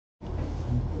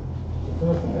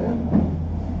No.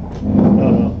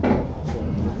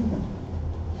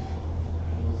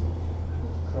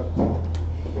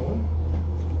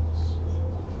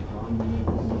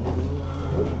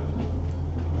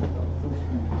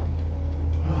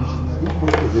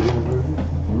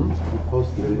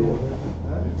 Post the video.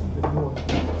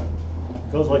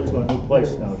 It goes like to a new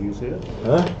place now. Do you see it?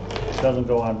 Huh? It doesn't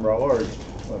go on Raor's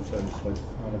website. It's like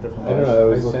on a different I don't place. know. I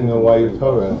was looking on YU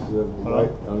Torah.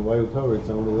 On YU Torah,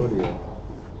 it's only audio.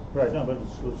 Right. No, but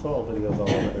it's all videos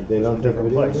all over. They don't It's a different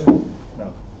take place. videos? No.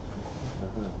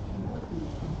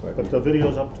 Uh-huh. But the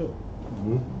video's up too.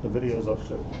 Hmm? The video's up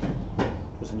too.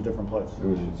 Just in a different place.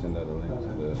 We should send out a link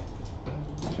to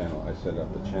the channel. I set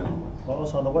up the channel. Well,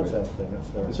 also on the WhatsApp thing. It's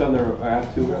there. It's on their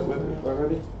app too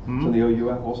already? Hmm? It's on the OU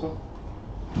app also?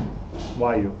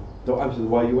 YU. I'm sorry, the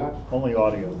YU app? Only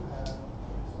audio.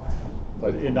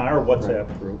 But in our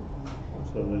WhatsApp group,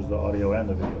 so there's the audio and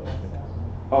the video, I think.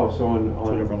 Oh, so Two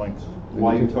on different links.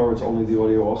 YU Torah, it's only the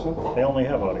audio also? They only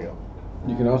have audio.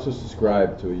 You can also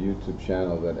subscribe to a YouTube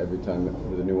channel that every time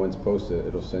the new one's posted,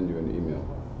 it'll send you an email.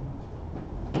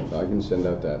 So I can send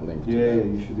out that link. Yeah,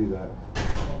 you should do that.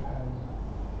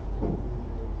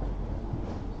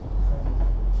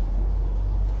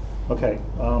 Okay.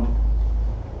 I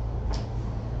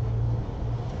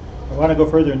want to go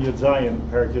further in Yud Zayin,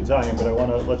 Parak Yud Zayin, but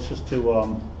let's just do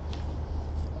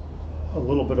a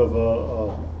little bit of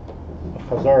a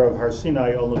Chazar of Har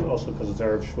Sinai, also because it's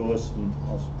Erev Shavuos, and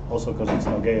also because it's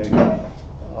Nogea.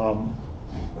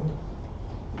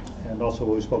 And also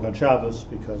what we spoke on Shabbos,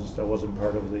 because that wasn't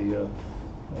part of the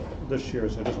this year,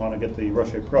 so I just want to get the Rosh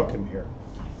Prokim here.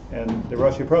 And the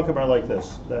Rosh Prokim are like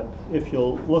this, that if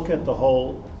you'll look at the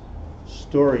whole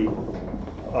story of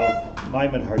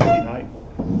Maimon Har Sinai,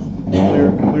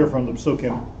 clear from the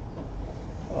Psukim,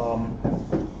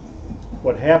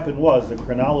 what happened was, the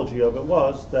chronology of it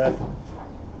was that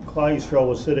Klal Yisrael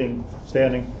was standing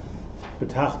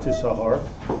B'tachtis Sahar,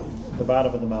 at the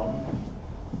bottom of the mountain.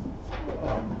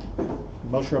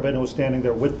 Moshe Rabbeinu was standing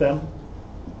there with them.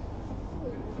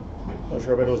 Moshe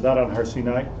Rabbeinu was not on Har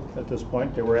Sinai at this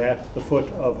point. They were at the foot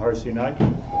of Har Sinai.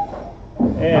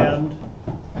 And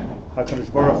HaKadosh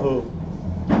Baruch Hu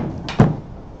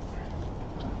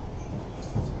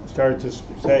started to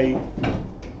say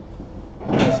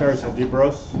Aseres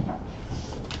HaDibros,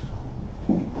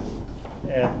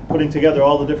 and putting together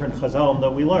all the different chazalim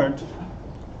that we learned.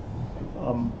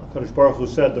 HaKadosh Baruch Hu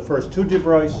said the first two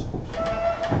dibros,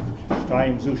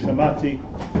 Shtayim Zu Shamati,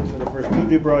 so the first two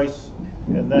dibros,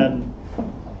 and then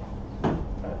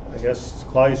I guess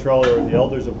Klal Yisrael, or the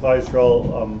elders of Klal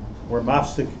Yisrael, were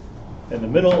mafsik in the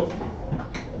middle,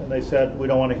 and they said, we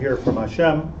don't want to hear from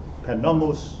Hashem, Pen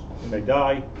Nomus, he may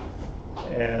die,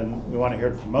 and we want to hear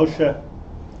it from Moshe.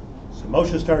 So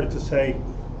Moshe started to say,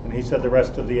 and he said the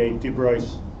rest of the 8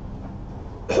 dibros.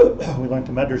 We learned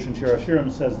the Medrash in Shir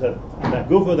Hashirim says that in that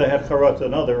gufa they had charata.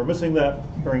 No, they were missing that,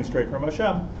 hearing straight from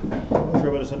Hashem. Moshe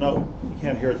Rabbeinu said, no, you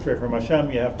can't hear it straight from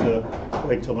Hashem. You have to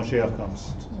wait till Mashiach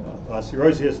comes.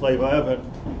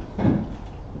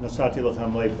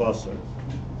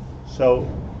 So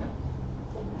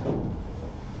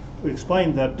we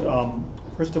explained that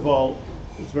first of all,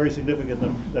 it's very significant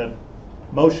that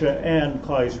Moshe and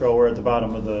Klal Yisrael were at the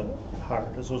bottom of the har.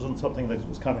 This wasn't something that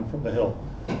was coming from the hill.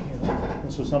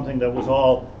 This was something that was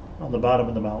all on the bottom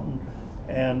of the mountain.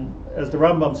 And as the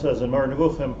Rambam says in Mar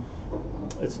Nevuchim,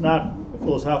 it's not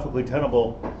philosophically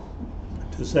tenable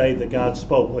to say that God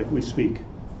spoke like we speak.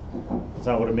 That's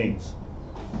not what it means.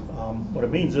 What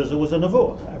it means is it was a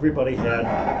nevuah. Everybody had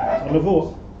a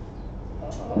nevuah.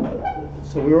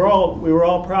 So we were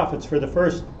all prophets for the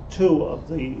first 2 of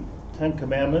the 10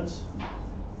 commandments.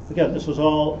 Again, this was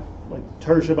all like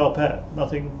Ter Shebal Peh.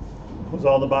 Nothing was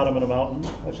all the bottom of the mountain,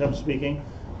 Hashem speaking.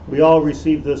 We all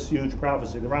received this huge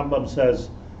prophecy. The Rambam says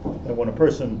that when a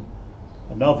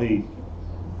Navi,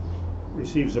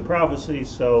 receives a prophecy,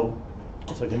 so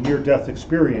it's like a near-death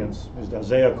experience. There's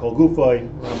Dazea Kol Gufay,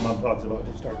 Rambam talks about,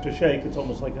 you start to shake. It's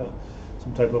almost like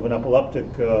some type of an epileptic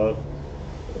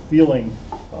feeling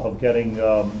of getting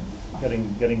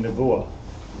nevuah.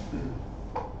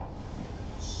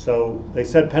 So they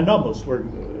said Penamos,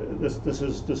 this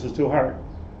is too hard.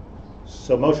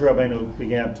 So Moshe Rabbeinu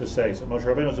began to say. So Moshe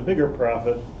Rabbeinu is a bigger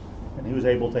prophet, and he was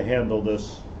able to handle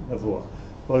this nevuah.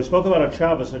 What we spoke about on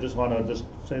Shabbos, I just want to just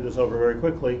say this over very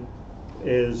quickly,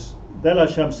 is then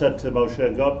Hashem said to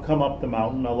Moshe, "Go, come up the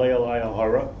mountain, Alei Alai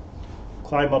Ahara,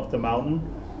 climb up the mountain,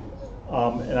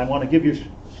 and I want to give you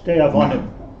shtei avonim."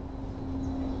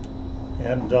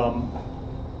 And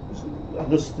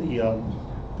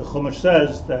the Chumash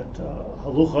says that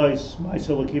haluchais ma'aseh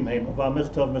elokim heim, ava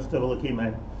michtav michtav elokim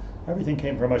heim. Everything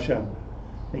came from Hashem.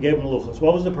 He gave them the luchos.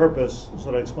 What was the purpose? That's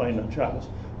what I explained on Shabbos.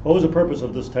 What was the purpose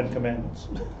of this 10 Commandments?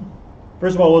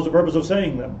 First of all, what was the purpose of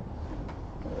saying them?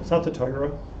 It's not the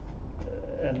Torah,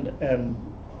 and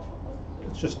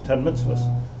it's just 10 mitzvahs.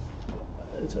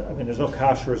 There's no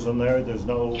kashrus in there. There's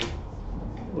no.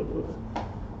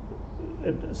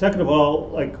 Second of all,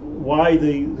 like, why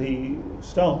the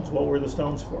stones? What were the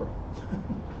stones for?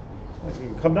 Like,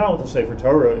 you come down with the Sefer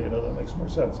Torah, that makes more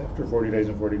sense after 40 days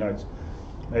and 40 nights.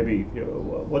 Maybe,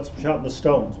 what's shot in the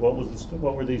stones? What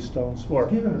were these stones for?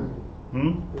 It was given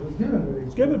already. It was given already.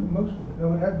 It's given. Most of it.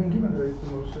 No, it had been given already to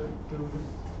Moshe. It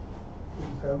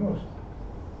was Moshe.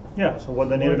 Yeah, so what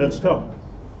they needed in stone.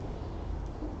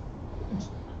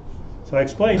 So I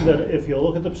explained that if you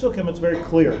look at the Psukim, it's very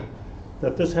clear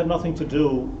that this had nothing to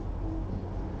do.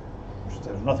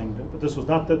 Nothing to do, but this was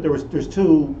not that there's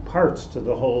two parts to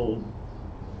the whole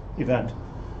event.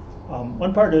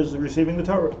 One part is receiving the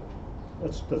Torah.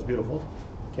 That's beautiful.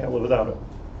 Can't live without it.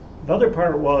 Another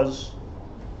part was,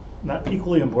 not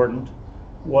equally important,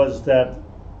 was that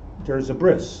there's a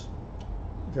bris.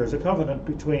 There's a covenant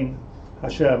between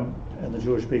Hashem and the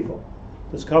Jewish people.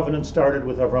 This covenant started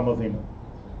with Avram Avinu,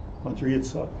 went through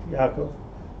Yitzchak, Yaakov.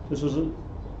 This was a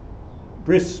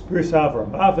bris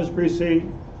Avram. Av is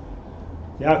brisi,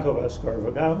 Yaakov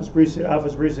Eskar, Av is brisi,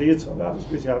 Yitzchak, Av is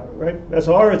brisi Avram. Right? That's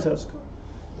how Aretz Eskar.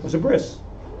 It was a bris.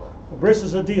 A bris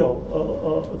is a deal,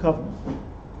 a covenant.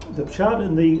 The pshat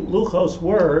in the luchos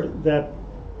were that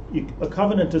a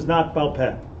covenant is not bal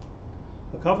peh.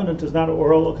 A covenant is not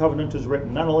oral, a covenant is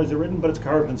written. Not only is it written, but it's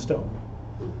carved in stone.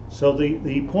 So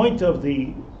the point of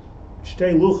the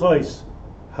shtei luchos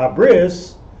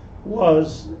habris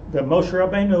was that Moshe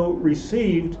Rabbeinu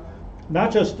received,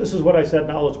 not just, this is what I said,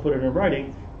 now let's put it in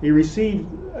writing, he received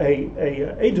a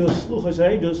edus, luchos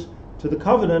edus, to the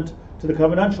covenant, to the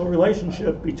covenantal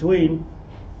relationship between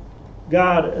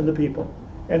God and the people.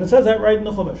 And it says that right in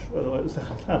the Chumash. It's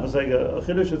not saying a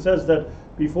chiddush. It says that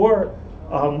before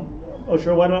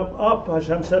Moshe went up,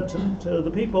 Hashem said to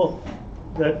the people,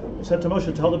 said to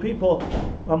Moshe, tell the people,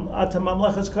 Atam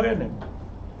mamlechas koyanim,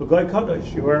 v'goy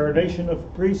kadosh. You are a nation of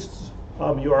priests.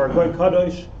 You are a goy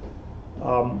kadosh.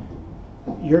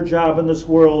 Your job in this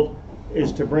world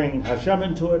is to bring Hashem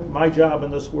into it. My job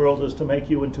in this world is to make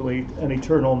you into an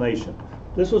eternal nation.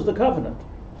 This was the covenant.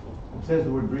 It says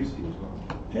the word brisi as well.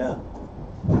 Yeah.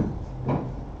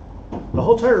 The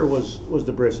whole Torah was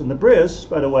the bris. And the bris,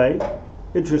 by the way,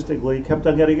 interestingly, kept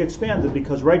on getting expanded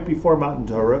because right before Matan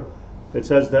Torah, it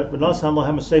says that V'nasan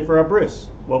lahem sefer habris.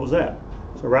 What was that?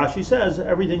 So Rashi says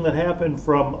everything that happened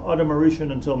from Adam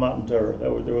Harishon until Matan Torah.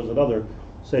 There was another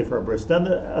sefer habris. Then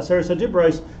the Aseret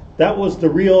HaDibros, that was the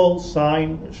real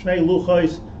sign, Shnei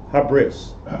Luchos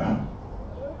Habris.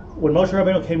 When Moshe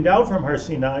Rabbeinu came down from Har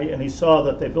Sinai and he saw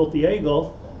that they built the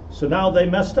Egel, so now they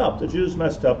messed up. The Jews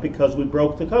messed up because we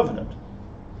broke the covenant.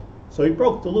 So he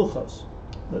broke the Luchos.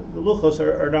 The Luchos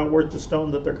are not worth the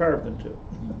stone that they're carved into.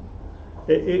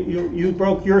 You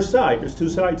broke your side. There's two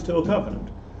sides to a covenant.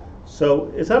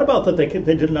 So it's not about that they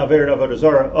didn't have Avodah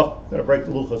Zarah. Oh, I'm going to break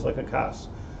the Luchos like a kas.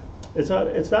 It's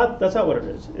not. That's not what it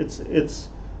is. It's.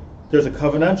 There's a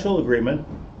covenantal agreement.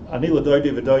 Ani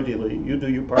l'doidi v'doidi li. You do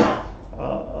your part.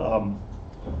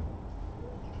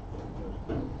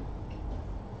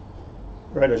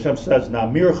 Right, Hashem says,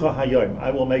 "Namircha hayoim."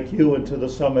 I will make you into the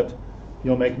summit.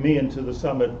 You'll make me into the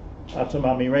summit. Atam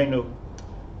amirenu.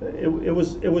 It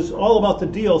was all about the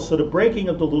deal. So the breaking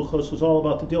of the luchos was all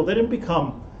about the deal. They didn't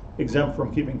become exempt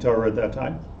from keeping Torah at that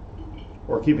time,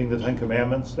 or keeping the 10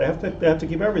 Commandments. They have to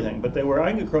keep everything. But they were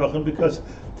eingekrochen because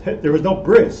there was no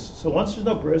bris. So once there's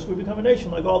no bris, we become a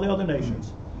nation like all the other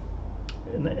nations.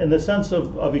 In the sense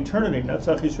of eternity,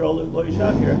 Netzach Yisrael Lo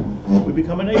Yishad here, we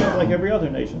become a nation like every other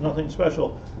nation. Nothing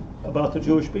special about the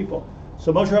Jewish people.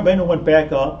 So Moshe Rabbeinu went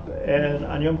back up, and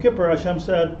on Yom Kippur, Hashem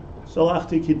said,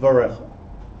 "Salachti kidvarecha."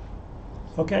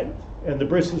 Okay, and the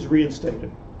bris is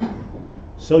reinstated.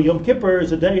 So Yom Kippur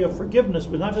is a day of forgiveness,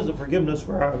 but not just a forgiveness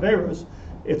for our averos.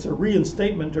 It's a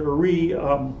reinstatement or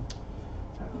a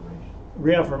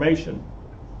reaffirmation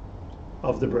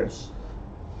of the bris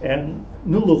and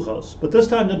new luchos. But this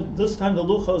time the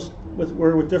luchos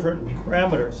were with different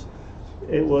parameters.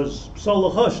 It was so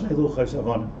luchos ne luchos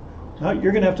avon. Now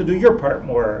you're going to have to do your part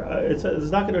more. It's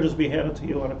not going to just be handed to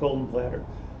you on a golden platter.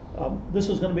 This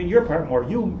is going to be your part more.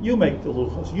 You make the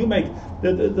luchos. You make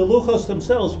the luchos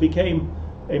themselves became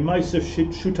a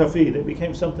ma'aseh shutafi. They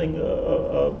became something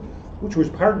which was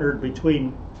partnered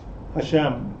between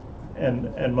Hashem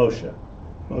and Moshe.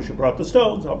 Moshe brought the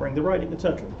stones. I'll bring the writing,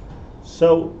 etc.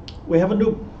 So we have a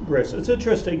new bris. It's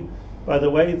interesting, by the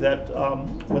way, that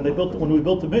when we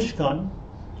built the Mishkan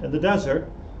in the desert,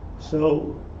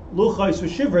 so luchais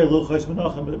v'shivrei luchais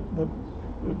menachem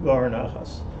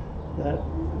b'aranachas. That,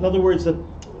 in other words, that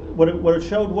what it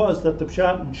showed was that the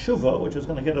pshat in Tshuva, which is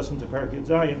going to get us into Parakid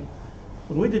Zayin,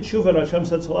 when we did Tshuva and Hashem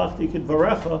said Salachti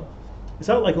Kidvarecha, it's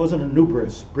not like it wasn't a new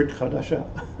bris, Brit Chadasha.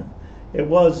 It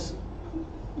was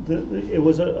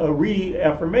a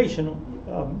reaffirmation.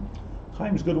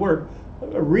 Chaim's good word.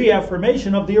 A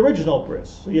reaffirmation of the original bris.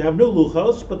 So you have new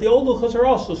luchos, but the old luchos are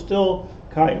also still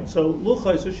kaim. So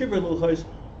luchos, or shivrei luchos,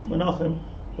 menachem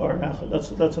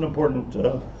b'aranachas. That's an important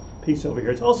piece over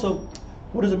here. It's also,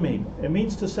 what does it mean? It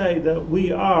means to say that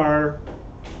we are.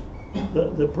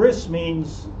 The bris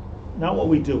means not what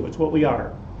we do; it's what we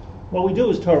are. What we do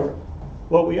is Torah.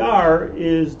 What we are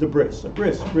is the bris. A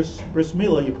bris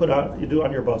milah you do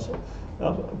on your basar.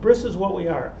 Bris is what we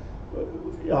are.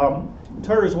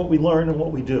 Torah is what we learn and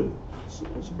what we do. So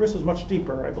bris is much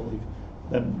deeper, I believe,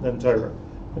 than Torah,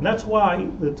 and that's why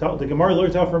the Gemara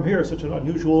learns out from here such an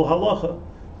unusual halacha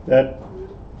that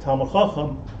Talmud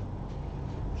Chacham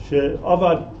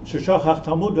she'avad sheshachach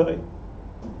talmudai.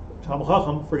 Talmud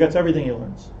Chacham forgets everything he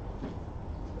learns.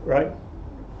 Right?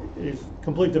 He's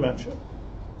complete dementia.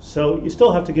 So you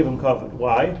still have to give him kavod.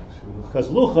 Why? Because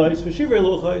luchos v'shivrei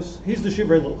luchos, he's the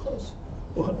shivrei luchos.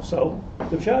 So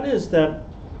the pshat is that,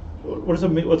 what does it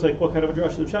mean? What kind of a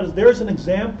drasha? The pshat is there is an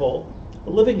example, a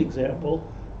living example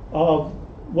of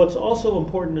what's also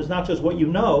important is not just what you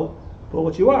know, but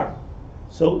what you are.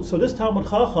 So this Talmud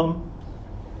Chacham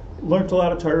learned a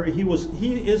lot of Torah. He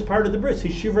is part of the bris.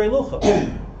 He's shivrei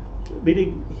luchos,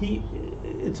 meaning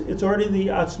it's already the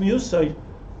atzmius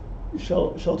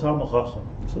shel Talmud Chacham.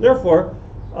 So therefore,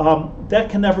 that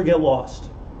can never get lost.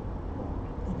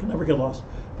 It can never get lost.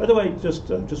 By the way, just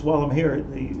while I'm here,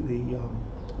 the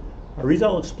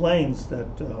Arizal explains that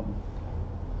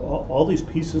all these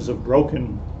pieces of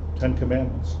broken Ten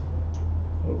Commandments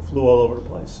flew all over the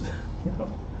place.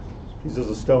 Pieces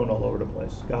of stone all over the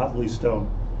place, godly stone.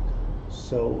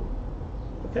 So,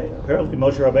 okay, apparently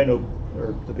Moshe Rabbeinu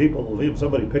or the people believe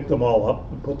somebody picked them all up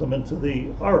and put them into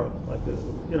the Aron,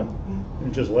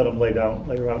 and just let them lay around.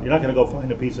 You're not going to go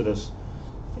find a piece of this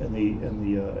in the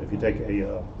if you take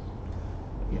a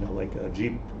like a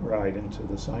jeep ride into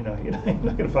the Sinai. You're not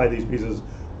going to find these pieces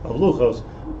of luchos.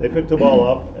 They picked them all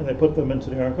up and they put them into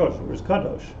the Aron Kodesh. It was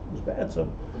kadosh. It was bad,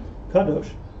 so kadosh.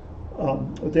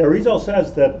 But the Arizal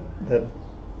says that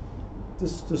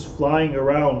this flying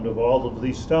around of all of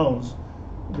these stones,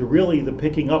 the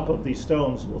picking up of these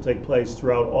stones will take place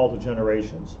throughout all the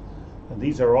generations. And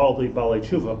these are all the Balei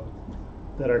Tshuva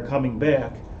that are coming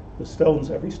back. The stones,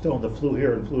 every stone that flew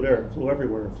here and flew there, and flew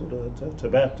everywhere, and flew to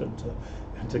Tibet and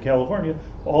to California,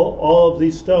 all of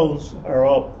these stones are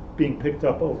all being picked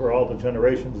up over all the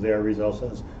generations, the Arizal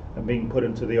says, and being put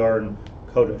into the Aron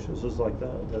Kodesh. This is like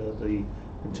the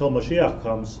until Mashiach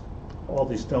comes, all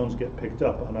these stones get picked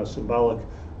up on a symbolic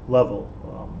level.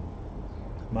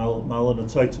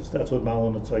 Malanatzaitis, that's what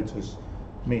Malanatzaitis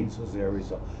means, is the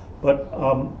Arizal. But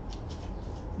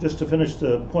just to finish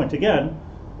the point again,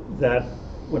 that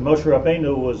when Moshe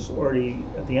Rabbeinu was already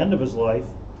at the end of his life,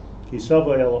 he gave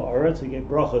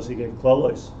brachas, he gave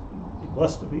klolos, he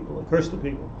blessed the people, he cursed the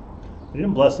people. He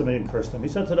didn't bless them, he didn't curse them. He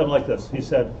said to them like this, he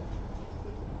said,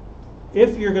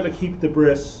 if you're going to keep the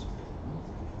bris,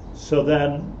 so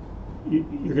then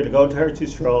you're going to go to Eretz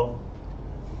Yisrael,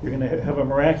 you're going to have a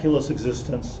miraculous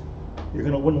existence, you're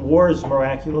going to win wars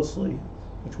miraculously,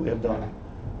 which we have done.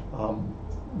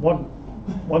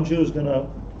 One Jew is going to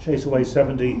chase away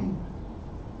 70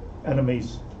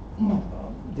 enemies.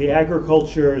 The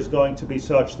agriculture is going to be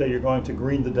such that you're going to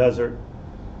green the desert.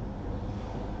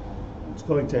 It's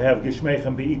going to have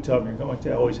gishmeichem be'itam, you're going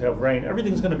to always have rain.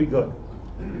 Everything's going to be good.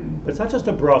 But it's not just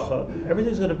a bracha.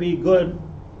 Everything's going to be good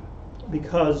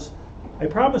because I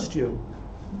promised you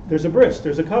there's a bris,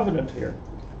 there's a covenant here.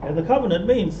 And the covenant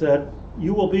means that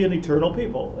you will be an eternal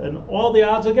people. And all the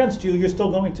odds against you, you're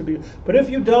still going to be. But if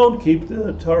you don't keep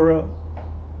the Torah,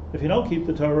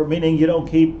 meaning you don't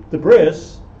keep the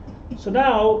bris, so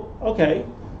now, okay,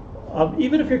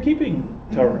 even if you're keeping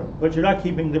Torah, but you're not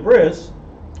keeping the bris,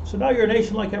 so now you're a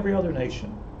nation like every other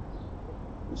nation.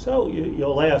 So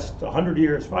you'll last 100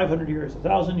 years, 500 years,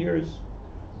 1,000 years.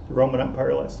 The Roman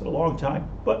Empire lasted a long time,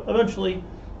 but eventually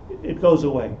it goes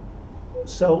away.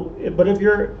 So, but if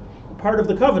you're part of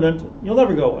the covenant, you'll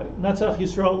never go away. Natzach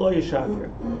Yisrael lo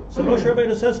yishakir. So Moshe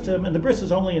Rabbeinu says to him, and the bris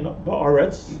is only in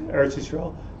Ba'aretz, Eretz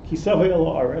Yisrael, Kisavay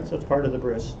lo Aretz, that's part of the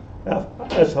bris.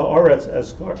 As ha'aretz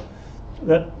eskar.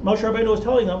 That Moshe Rabbeinu was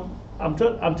telling them, I'm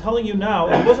telling you now,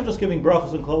 and he wasn't just giving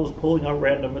brachas and clothes, pulling out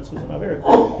random mitzvahs and aver.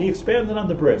 He expanded on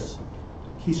the bris.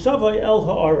 Kisavay el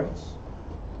ha'aretz.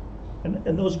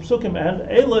 And those psukim, and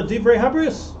Eila divrei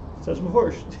habris. It says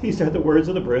before, these are the words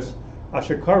of the bris,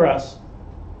 Asher Karas.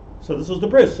 So this was the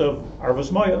bris of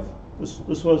Arvus Mayav. This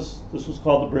was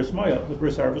called the bris Mayav, the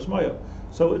bris Arvus Mayav.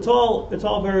 So it's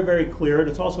all very, very clear, and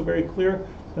it's also very clear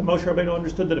that Moshe Rabbeinu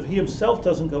understood that if he himself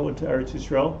doesn't go into Eretz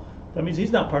Yisrael, that means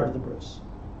he's not part of the bris.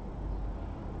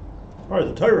 Part of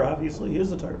the Torah, obviously, he is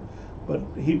the Torah, but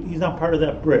he's not part of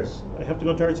that bris. I have to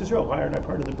go to Eretz Yisrael. Why aren't I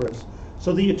part of the bris?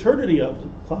 So the eternity of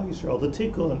Klal Yisrael, the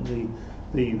Tikkun,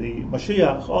 the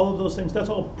Mashiach, all of those things, that's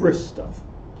all bris stuff.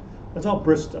 That's all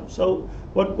bris stuff. So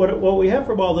what we have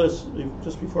from all this,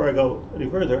 just before I go any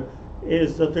further,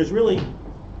 is that there's really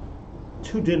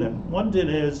two dinim. One din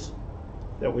is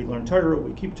that we learn Torah,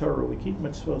 we keep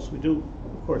mitzvahs, we do,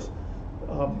 of course.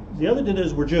 The other din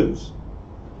is we're Jews.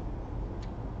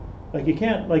 Like you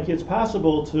can't, like it's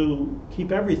possible to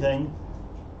keep everything,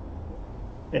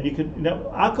 and you can,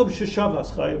 Akum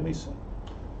Sheshavas Chayim Misa.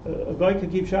 A guy can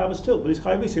keep Shabbos too, but he's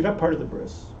Chayim Misa, you're not part of the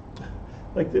bris.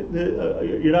 Like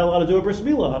you're not allowed to do a bris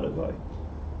milah on a guy.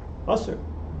 Usher,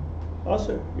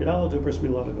 you're not allowed to do a bris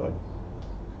milah on a guy.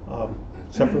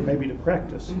 Except for maybe to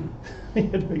practice.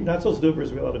 You're not supposed to do a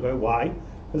bris milah on a guy. Why?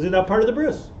 Because he's not part of the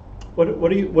bris. What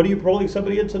are you rolling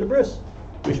somebody into the bris?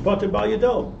 Mishpatim bal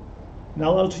yadom. Not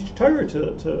allowed to teach Torah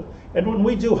to. And when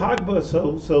we do Hagbah,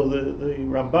 so the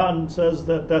Ramban says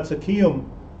that that's a kiyum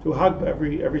to Hagbah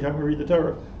every time we read the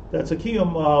Torah. That's a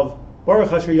kiyum of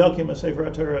Baruch Asher Yakim a Sefer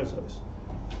HaTorah Ezos.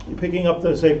 You're picking up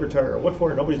the Sefer Torah. What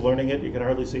for? Nobody's learning it. You can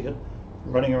hardly see it. You're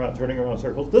running around, turning around in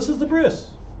circles. This is the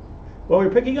bris. What we're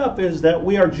picking up is that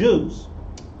we are Jews.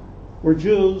 We're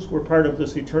Jews. We're part of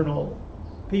this eternal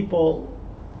people.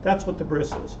 That's what the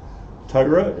bris is.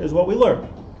 Torah is what we learn.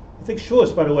 I think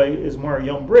Shuas, by the way, is more a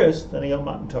Yom Bris than a Yom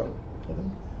Matan Torah.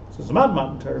 So it's a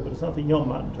Matan Torah, but it's not the Yom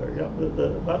Matan Torah.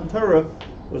 The Matan Torah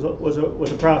was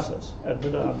a process, and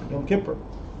Yom Kippur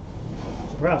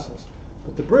was a process.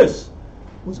 But the bris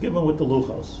was given with the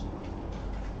luchos,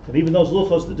 and even those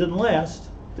luchos that didn't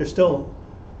last, they're still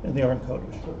in the Aron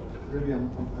Kodesh. Rabbi, I'm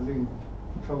having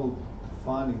trouble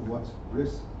finding what's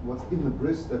in the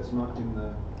bris that's not in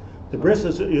the. The bris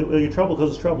is you're troubled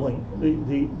because it's troubling.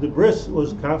 The bris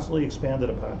was constantly expanded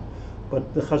upon,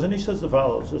 but the Chazon Ish says the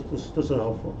follows. This is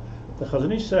helpful. The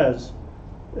Chazon Ish says,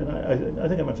 and I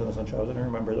think I mentioned this on Shabbos. I don't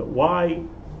remember that. Why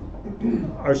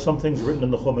are some things written in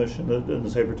the Chumash in the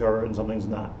Sefer Torah and some things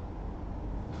not?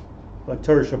 Like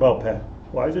Torah Shabbal Peh.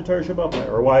 Why is it Torah Shabbal Peh?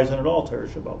 Or why isn't it all Torah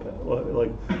Shabbal Peh?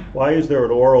 Like, why is there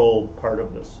an oral part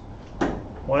of this?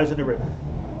 Why isn't it written?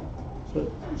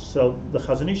 So the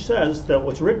Chazon Ish says that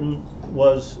what's written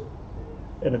was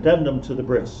an addendum to the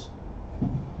bris.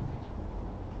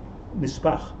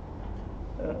 Nispach.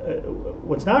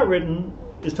 What's not written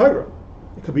is Torah.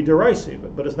 It could be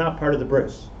derisive, but it's not part of the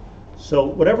bris. So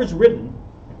whatever's written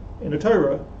in the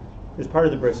Torah is part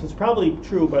of the bris. It's probably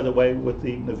true, by the way, with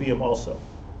the Nevi'im also.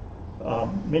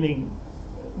 Meaning,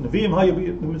 Nevi'im hayu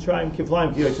b'Mitzrayim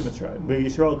kiflayim ki yotze Mitzrayim,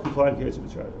 v'Yisrael kiflayim ki yotze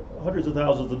Mitzrayim. Hundreds of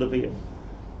thousands of Nevi'im.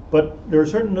 But there are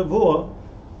certain Nevuah,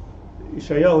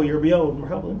 Yeshayahu,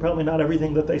 Yirmiyahu, probably not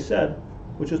everything that they said,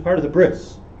 which is part of the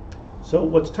bris. So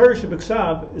what's Torah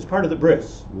Shebiksav is part of the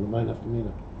bris.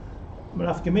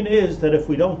 Nafkamina is that if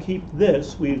we don't keep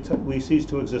this, we cease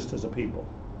to exist as a people.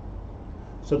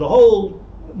 So the whole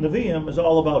Nevi'im is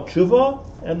all about Tshuva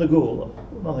and the Geula,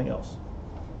 nothing else.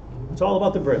 It's all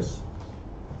about the bris.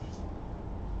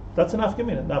 That's a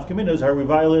Nafkamina. Nafkamina is, are we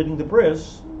violating the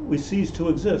bris? We cease to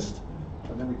exist.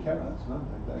 And then we carry us, no?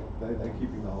 They're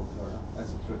keeping the whole Torah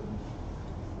as it's written.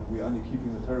 We're only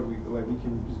keeping the Torah we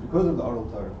keep just because of the oral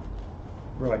Torah.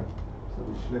 Right. So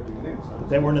we're schlepping it in. So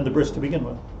They weren't in the bris to begin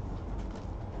with.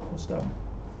 What's that?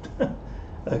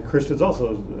 Christians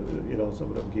also,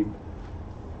 some of them keep.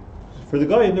 For the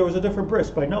Goyim, there was a different bris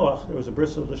by Noach. There was a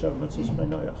bris of the Shabbat Mitzvahs by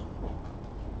Noach.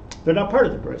 They're not part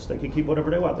of the bris. They can keep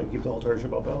whatever they want. They can keep the whole Torah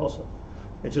Shabbat also.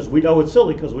 It's just we know it's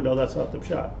silly because we know that's not the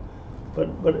pshat. But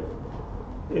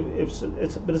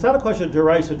it's not a question of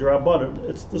deraisa derabbanan.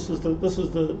 This is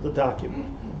the document.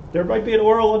 There might be an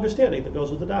oral understanding that goes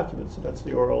with the document, so that's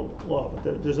the oral law.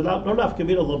 But there's no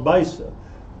nafkamina l'maisa.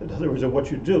 In other words, of what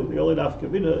you do. The only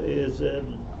nafkamina is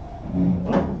in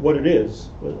what it is.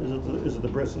 Is it the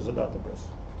bris? Is it not the bris?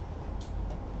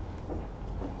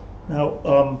 Now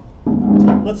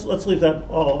let's leave that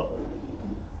all.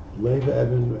 Lev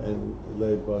Evan and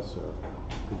Lev Basar.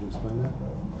 Could you explain that?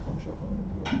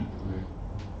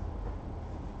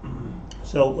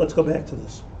 So let's go back to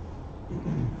this.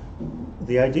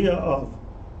 The idea of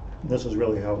this is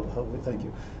really how we thank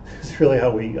you. This is really how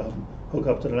we hook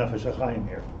up to the Nefesh Hachaim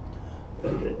here.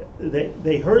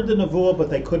 They heard the nevuah, but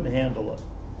they couldn't handle it.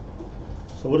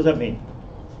 So what does that mean?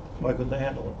 Why couldn't they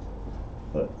handle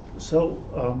it?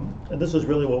 And this is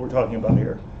really what we're talking about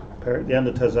here, the end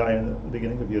of Tezayin, the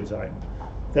beginning of Yud Zayin,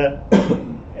 that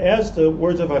as the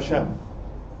words of Hashem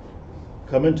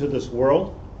come into this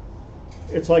world,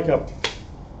 it's like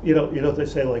you know what they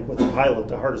say, like with the pilot,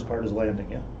 the hardest part is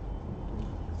landing, yeah?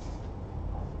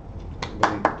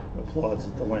 Everybody applauds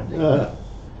at the landing.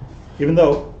 Even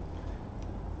though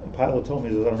the pilot told me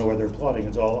that I don't know why they're applauding,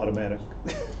 it's all automatic.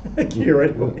 Gear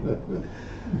anyway.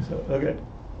 So, okay.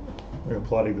 They're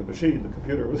applauding the machine, the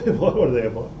computer, what are they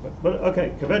applauding? But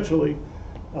okay, conventionally,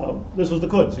 this was the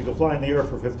Kunz. You could fly in the air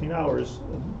for 15 hours,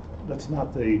 and that's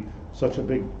not such a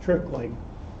big trick like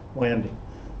landing.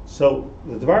 So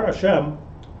the Dvar Hashem,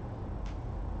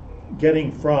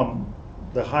 getting from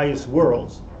the highest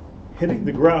worlds, hitting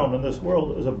the ground in this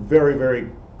world is a very,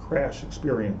 very crash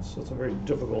experience. It's a very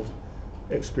difficult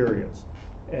experience.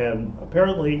 And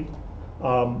apparently,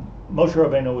 Moshe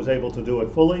Rabbeinu was able to do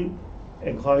it fully,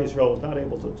 and Klal Yisrael was not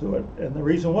able to do it. And the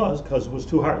reason was because it was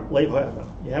too hard.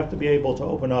 You have to be able to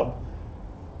open up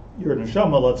your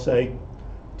neshama, let's say,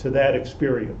 to that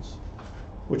experience.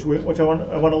 Which I want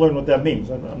to learn what that means.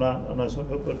 I'm not.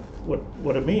 But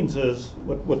what it means is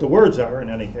what the words are. In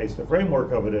any case, the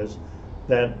framework of it is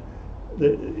that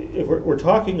if we're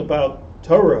talking about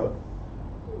Torah,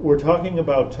 we're talking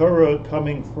about Torah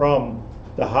coming from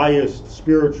the highest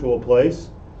spiritual place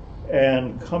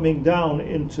and coming down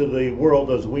into the world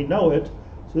as we know it.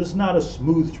 So this is not a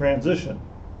smooth transition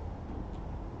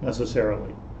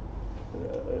necessarily.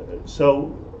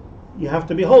 So you have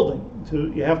to be holding.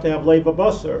 You have to have leiva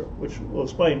basar, which we'll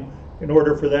explain, in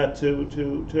order for that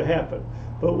to happen.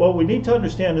 But what we need to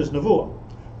understand is nevuah.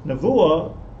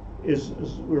 Nevuah is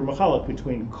we're machalak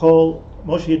between kol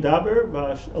Moshe Daber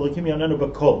vash Elikim Yanenu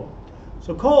b'kol.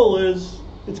 So kol it's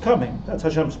coming. That's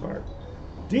Hashem's part.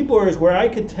 Dibur is where I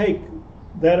could take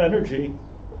that energy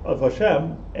of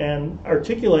Hashem and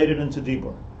articulate it into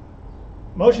Dibur.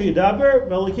 Moshe Daber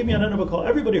v'Elikim Yanenu b'kol.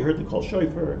 Everybody heard the kol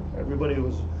shofar. Everybody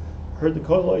heard the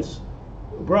kolos.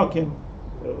 Brakim.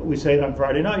 We say it on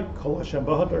Friday night. Kol Hashem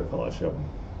b'Haber. Kol Hashem.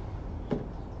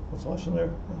 What's Lashon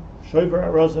there? Shofar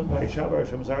Arazim v'Yishaber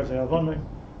Hashem Zarzei Avonai.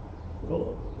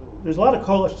 There's a lot of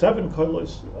kolos, 7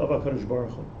 kolos of HaKadosh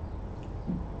Baruch Hu.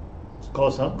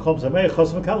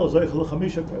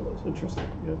 Interesting.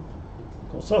 Yeah.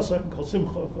 Kol Sasem, Kol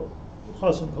Simcha, Kol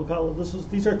Chasam, Kol Kala.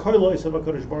 These are kolos of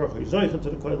HaKadosh Baruch Hu. Zoich to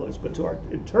the kolos. But to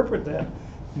interpret that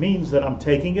means that I'm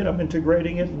taking it, I'm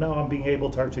integrating it, and now I'm being able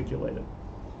to articulate it.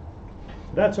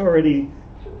 That's already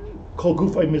Kol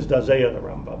Gufay Mizdazeya, the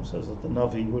Rambam says that the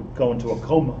Navi would go into a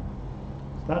coma.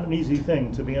 It's not an easy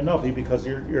thing to be a Navi because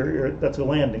you're that's a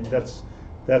landing. That's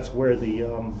where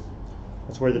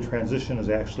the transition is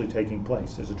actually taking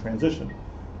place. There's a transition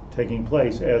taking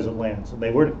place as it lands, and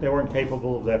they weren't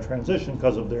capable of that transition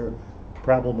because of their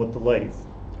problem with the lathe.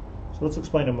 So let's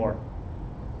explain it more.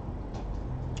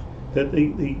 The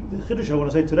Chiddush I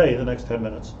want to say today in the next 10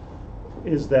 minutes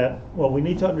is that what we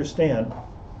need to understand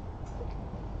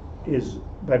is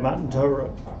by Matan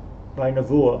Torah, by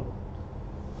Nevuah,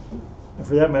 and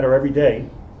for that matter every day,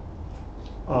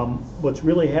 what's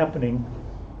really happening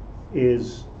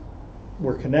is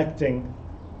we're connecting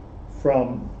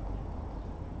from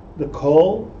the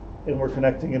kol and we're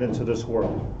connecting it into this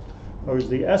world. Or is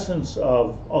the essence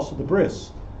of also the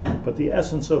bris, but the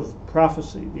essence of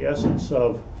prophecy, the essence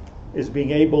of is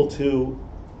being able to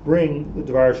bring the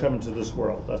Dvar Hashem into this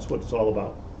world. That's what it's all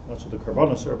about. That's what the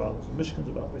Karbanos are about. That's what Mishkan's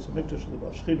about. Beis HaMikdash is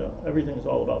about. Shechina. Everything is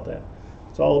all about that.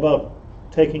 It's all about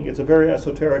taking. It's a very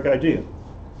esoteric idea,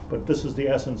 but this is the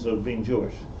essence of being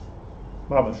Jewish.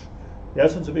 Mamish. The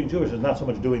essence of being Jewish is not so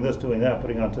much doing this, doing that,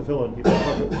 putting on tefillin. If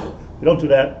you don't do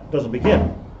that, it doesn't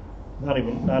begin. Nothing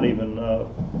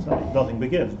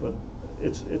begins. But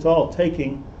it's all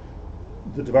taking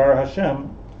the Dvar Hashem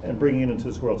and bringing it into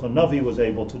this world. So Navi was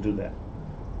able to do that.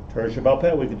 Torah Shabbat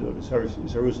Peh, we can do it.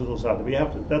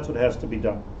 That's what has to be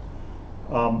done.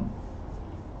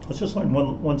 Let's just learn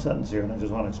one sentence here, and I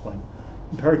just want to explain.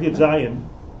 In Parak Yud Zayin,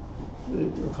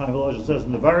 Haber says,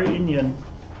 in the very Inyan,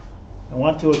 I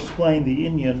want to explain the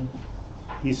Inyan,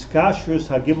 Hiskashrus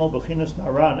Hagimel B'chinas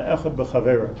Naran Echad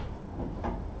B'chavera.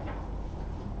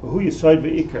 Who Yisoid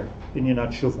V'ikar, Inyan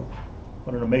Atshuva.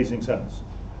 What an amazing sentence.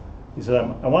 He said,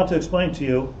 I want to explain to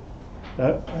you,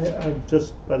 I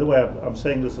just, by the way, I'm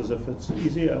saying this as if it's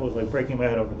easy. I was like breaking my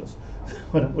head over this.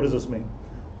 What does this mean?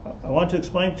 I want to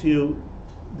explain to you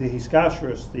the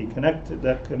hiskashrus,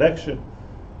 that connection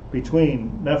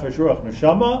between Nefesh, Ruach,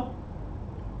 Neshama,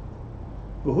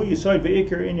 V'hu Yisoid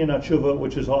V'ikar Inyan Atshuva,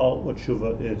 which is all what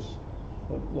Shuva is.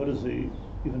 What is he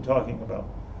even talking about?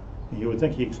 You would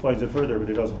think he explains it further, but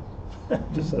he doesn't.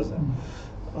 He just says that.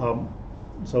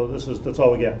 So that's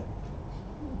all we get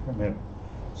from him.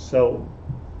 So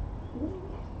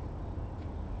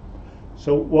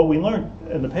what we learned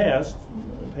in the past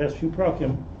few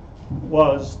prakim,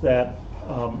 was that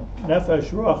nefesh,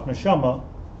 ruach, neshama.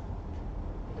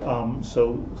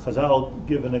 So Chazal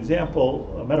give an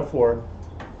example, a metaphor,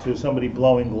 to somebody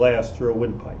blowing glass through a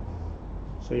windpipe.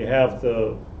 So you have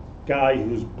the guy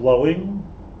who's blowing,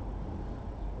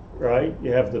 right?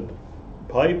 You have the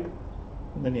pipe,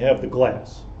 and then you have the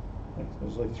glass.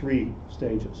 There's like three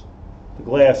stages. The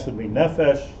glass would be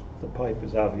nefesh, the pipe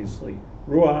is obviously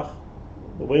ruach,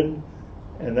 the wind,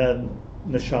 and then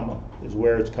neshama is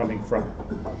where it's coming from.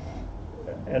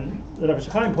 And the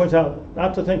Hachaim points out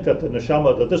not to think that the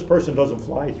neshama, that this person doesn't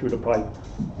fly through the pipe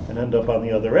and end up on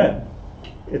the other end.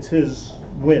 It's his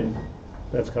wind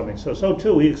that's coming. So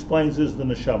too, he explains, is the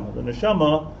neshama. The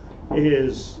neshama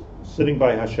is sitting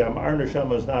by Hashem. Our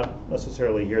neshama is not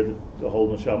necessarily here, the whole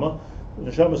neshama.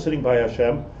 The neshama is sitting by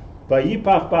Hashem.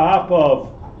 Vayipach ba'apav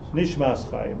nishmas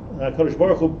chaim. And HaKadosh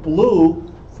Baruch Hu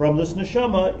blew from this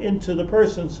neshama into the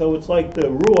person, so it's like the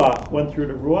ruach went through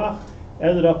the ruach,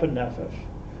 ended up in nefesh.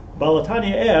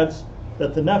 Balatanya adds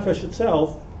that the nefesh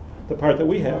itself, the part that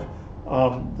we have,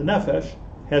 the nefesh,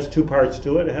 has two parts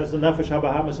to it. It has the nefesh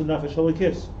habahamis and nefesh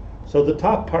halikis. So the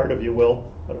top part, if you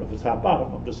will, I don't know if it's top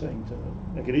bottom, I'm just saying to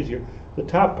make it easier. The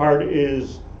top part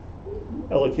is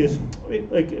elikis.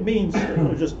 Like it means,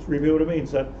 just review what it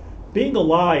means, that being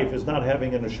alive is not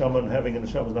having a neshama, and having a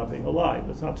neshama is not being alive.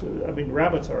 It's not.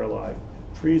 Rabbits are alive,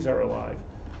 trees are alive,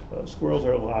 squirrels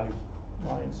are alive,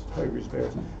 lions, tigers,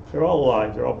 bears. They're all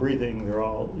alive. They're all breathing. They're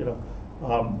all,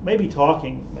 maybe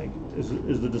talking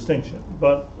is the distinction.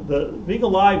 But the being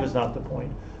alive is not the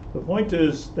point. The point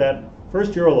is that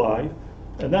first you're alive,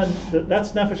 and then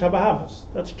that's nefesh habahamis.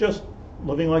 That's just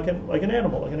living like an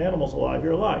animal. Like an animal's alive,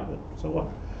 you're alive. So what?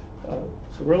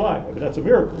 So we're alive. I mean, that's a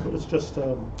miracle, but it's just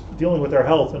dealing with our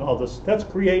health and all this. That's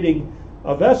creating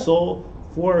a vessel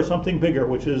for something bigger,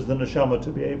 which is the neshama to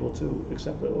be able to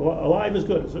accept it. Alive is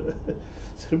good.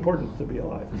 It's important to be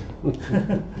alive.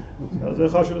 That's a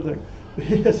chashuv thing.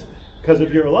 Because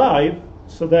if you're alive,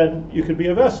 so then you could be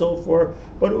a vessel for.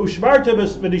 But ushmarta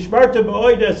v'nishmarta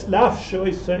b'oides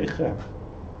nafshoy seichem.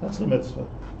 That's the mitzvah.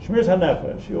 Shmir's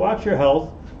hanefesh. You watch your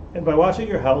health, and by watching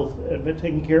your health and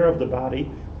taking care of the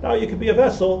body, now you can be a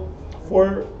vessel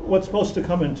for what's supposed to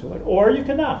come into it. Or you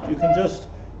cannot. You can just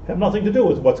have nothing to do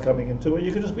with what's coming into it.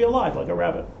 You can just be alive like a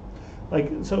rabbit.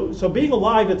 So being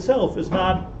alive itself is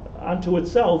not unto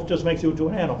itself just makes you into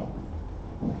an animal.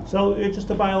 So it's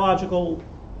just a biological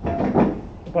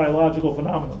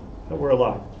phenomenon that we're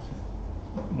alive.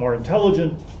 More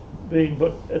intelligent being,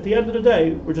 but at the end of the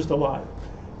day, we're just alive.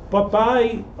 But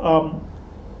by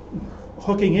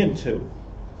hooking into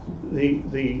the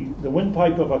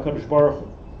windpipe of HaKadosh Baruch Hu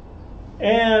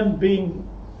and being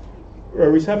a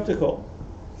receptacle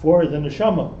for the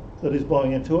neshama that is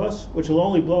blowing into us, which will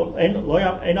only blow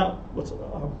loya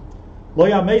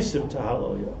mesim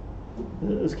tahaloya.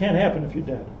 This can't happen if you're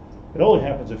dead. It only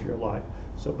happens if you're alive.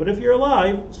 So, but if you're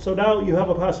alive, so now you have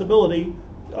a possibility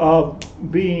of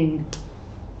being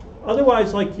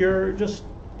otherwise like you're just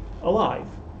alive.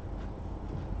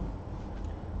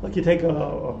 Like you take like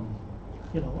a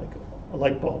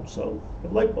light bulb. So a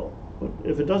light bulb, but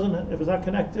if it's not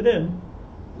connected in,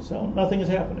 so nothing is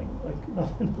happening. Like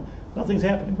nothing's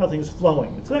happening. Nothing's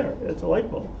flowing. It's there. It's a light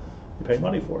bulb. You pay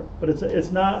money for it, but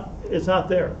it's not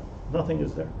there. Nothing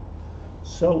is there.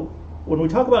 So when we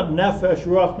talk about nefesh,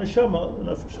 ruach, neshama,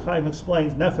 Hachaim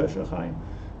explains nefesh, Hachaim.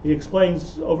 He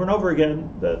explains over and over again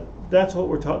that that's what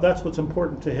we're taught. That's what's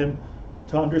important to him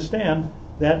to understand.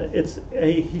 That it's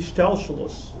a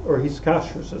hishtalshelus, or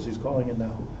hiskashrus as he's calling it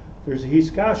now. There's a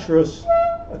hiskashrus,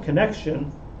 a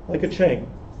connection, like a chain.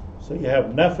 So you have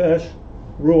nefesh,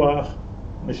 ruach,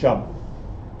 neshama.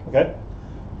 Okay?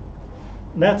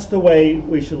 And that's the way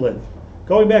we should live.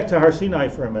 Going back to Har Sinai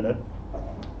for a minute,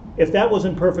 if that was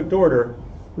in perfect order,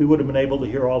 we would have been able to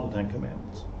hear all the Ten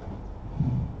Commandments.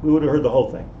 We would have heard the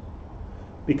whole thing.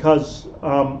 Because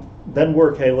then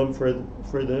we're Kalim for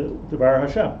the Devar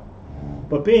Hashem.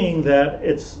 But being that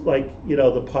it's like,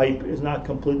 the pipe is not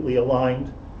completely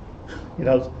aligned,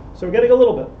 so we're getting a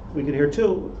little bit. We could hear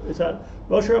too. It's not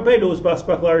Moshe Rabbeinu is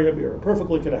Baspak Lari Habir,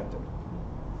 perfectly connected.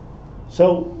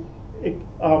 So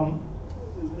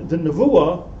the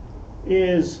Nevuah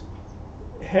is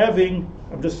having,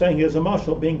 I'm just saying as a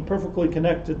mashal, being perfectly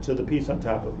connected to the piece on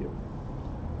top of you.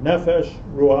 Nefesh,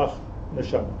 Ruach,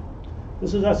 Neshama.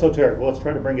 This is esoteric. Well, let's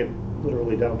try to bring it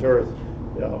literally down to earth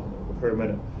for a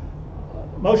minute.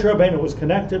 Moshe Rabbeinu was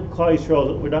connected. Klal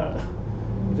Yisrael,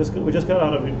 we just got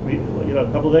out of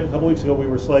a couple weeks ago we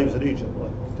were slaves in Egypt,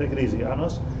 like take it easy on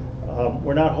us.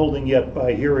 We're not holding yet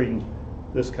by hearing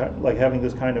this kind, like having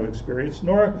this kind of experience,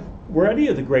 nor were any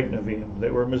of the great Nevi'im.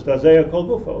 They were Mizdazea Kol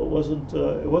Gufo.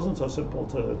 It wasn't so simple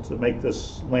to make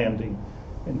this landing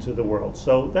into the world.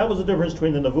 So that was the difference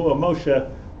between the Nevuah of Moshe,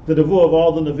 the Nevuah of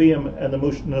all the Nevi'im, and the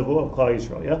Nevuah of Klal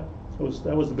Yisrael. Yeah, so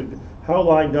that was the big. How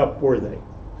lined up were they?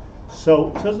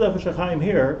 So it says Nefesh Hachaim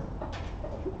here.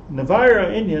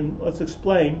 Nevaira Inyan. Let's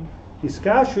explain.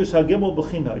 Hiskashrus Hagimel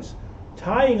B'chinos,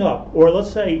 tying up, or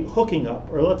let's say hooking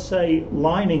up, or let's say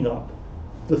lining up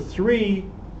the three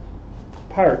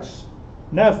parts: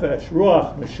 Nefesh,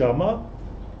 Ruach, Neshama,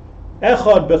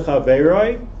 Echad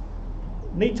B'chaveroi.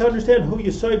 Need to understand who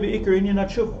Yisai V'ikar Inyan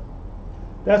Tshuva.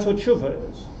 That's what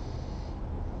Tshuva is.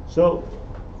 So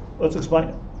let's explain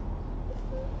it.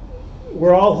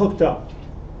 We're all hooked up,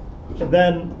 and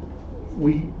then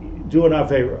we do an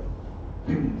Aveira,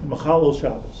 Machalol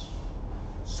Shabbos.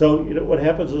 So what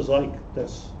happens is like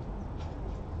this.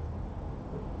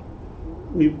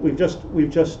 We've just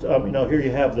here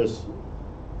you have this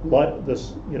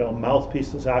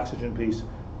mouthpiece, this oxygen piece,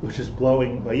 which is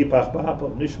blowing. Vayipach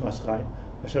ba'apav nishmas chayim.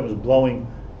 Hashem is blowing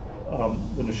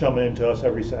the neshama into us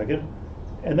every second,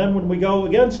 and then when we go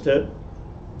against it,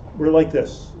 we're like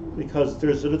this, because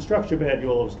there's an instruction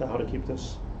manual as to how to keep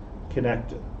this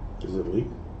connected. Does it leak?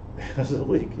 There's a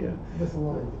leak, yeah.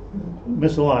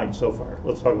 Misaligned so far.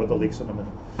 Let's talk about the leaks in a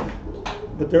minute.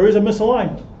 But there is a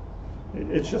misalignment.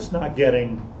 It's just not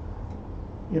getting,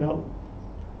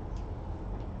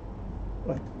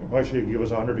 like Moshe give us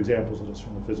 100 examples of this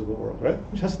from the physical world, right?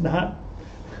 It's just not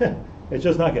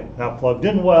getting, not plugged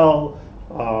in well.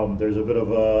 There's a bit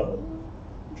of a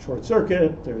short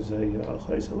circuit. There's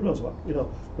who knows what.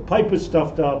 The pipe is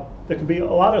stuffed up. There can be a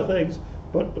lot of things,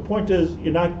 but the point is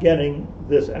you're not getting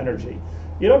this energy.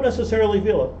 You don't necessarily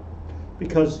feel it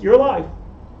because you're alive,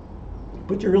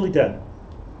 but you're really dead.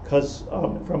 Because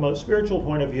from a spiritual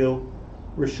point of view,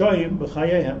 Rishayim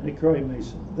b'chayehem nikroim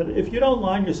mesim. That if you don't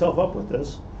line yourself up with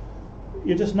this,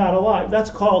 you're just not alive. That's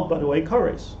called, by the way,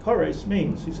 kares. Kares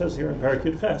means, he says here in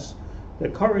Parakut Ches,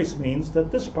 that kares means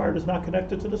that this part is not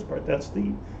connected to this part. That's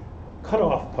the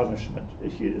cutoff punishment.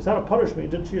 It's not a punishment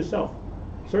you did to yourself.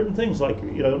 Certain things like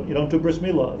you don't do bris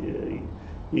milah,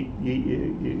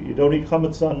 you don't eat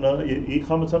chametz on you eat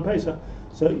chametz on Pesach.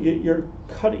 So you're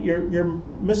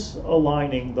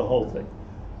misaligning the whole thing.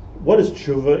 What is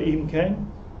tshuva, Imken?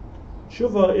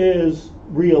 Tshuva is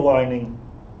realigning.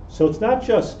 So it's not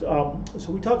just, so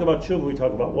we talk about tshuva, we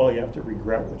talk about, well, you have to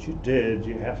regret what you did,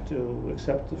 you have to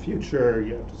accept the future,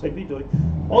 you have to say vidui.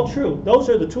 All true. Those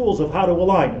are the tools of how to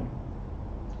align it.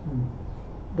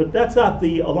 But that's not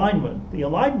the alignment. The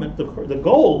alignment, the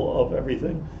goal of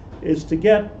everything, is to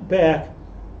get back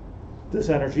this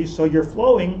energy so you're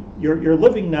flowing, you're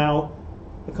living now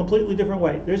a completely different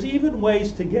way. There's even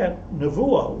ways to get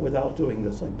nevuah without doing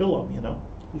this, like Bilam,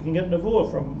 You can get nevuah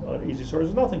from an easy source,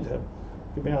 there's nothing to him.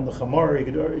 You could be on the chamar, you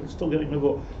could still get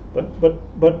nevuah.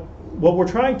 But what we're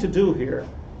trying to do here,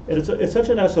 and it's such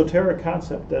an esoteric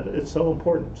concept that it's so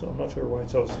important, so I'm not sure why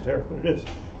it's so esoteric, but it is.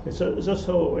 It's just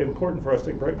so important for us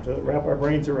to wrap our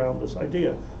brains around this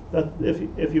idea that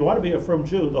if you want to be a frum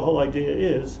Jew, the whole idea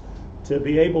is to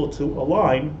be able to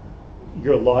align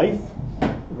your life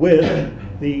with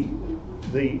the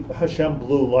Hashem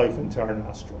blew life into our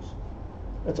nostrils.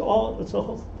 That's all. That's the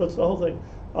whole thing.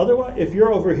 Otherwise, if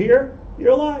you're over here,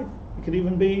 you're alive. You can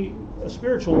even be a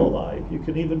spiritual alive. You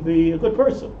can even be a good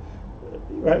person,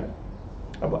 right?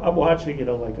 I'm watching.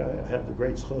 Like I have the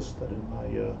great schus that in my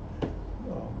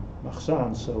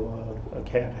machzan, so a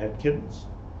cat had kittens.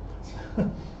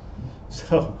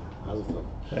 So.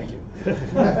 Thank you.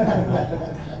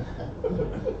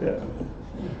 Yeah.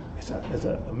 It's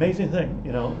an amazing thing,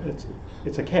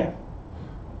 It's a cat.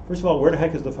 First of all, where the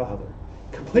heck is the father?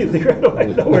 Completely ran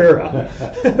away, nowhere around.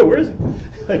 Where is he?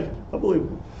 Like,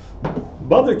 unbelievable.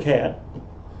 Mother cat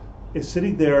is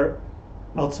sitting there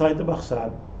outside the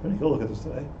machzan. Let me go look at this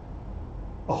today.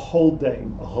 A whole day,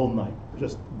 a whole night,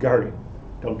 just guarding.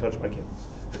 Don't touch my kittens.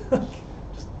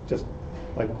 just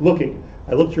like looking.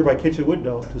 I looked through my kitchen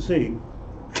window to see.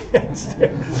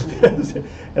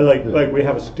 And like we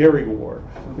have a staring war,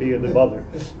 me and the mother.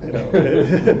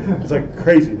 It's like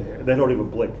crazy there. They don't even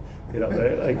blink.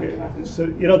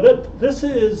 This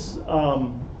is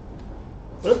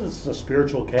a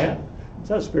spiritual cat. It's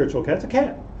not a spiritual cat. It's a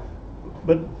cat.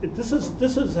 But this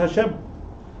is Hashem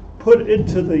put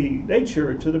into the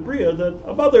nature, to the bria, that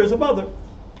a mother is a mother.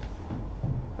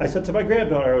 I said to my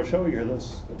granddaughter, I was showing her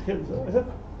this, the kids. I said,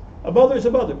 a mother is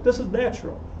a mother. This is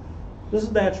natural. This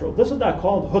is natural. This is not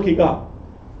called hooking up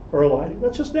or aligning.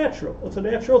 That's just natural. It's a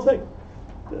natural thing.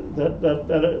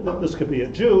 that this could be a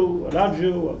Jew, a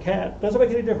non-Jew, a cat. Doesn't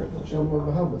make any difference.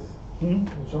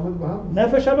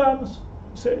 Nefesh Habamas.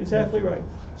 Exactly right.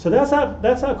 So that's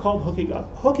not called hooking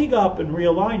up. Hooking up and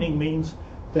realigning means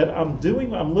that I'm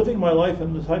living my life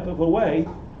in the type of a way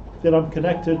that I'm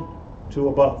connected to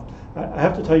above. I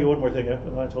have to tell you one more thing.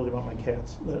 And I told you about my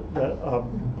cats.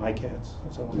 My cats.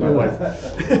 That's not my wife.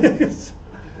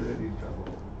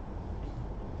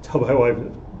 Tell my wife,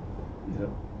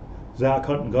 Zach,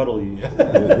 hunt and cuddle you.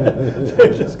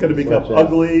 They're just going to become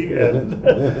ugly and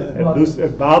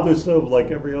bothersome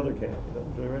like every other cat.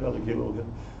 Every other cute little cat.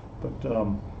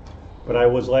 But I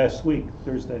was last week,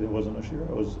 Thursday. There wasn't a shir.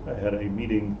 I had a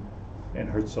meeting in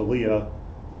Herzliya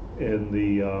in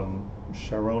the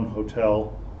Sharon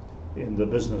Hotel in the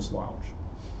business lounge,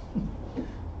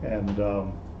 and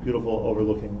beautiful,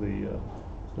 overlooking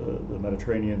the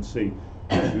Mediterranean Sea.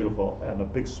 Beautiful, and a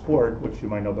big sport, which you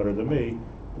might know better than me,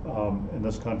 in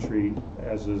this country,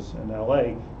 as is in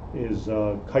LA, is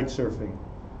kite surfing.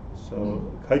 So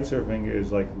kite surfing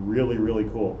is like really, really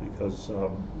cool because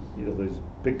there's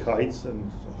big kites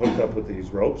and hooked up with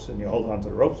these ropes, and you hold onto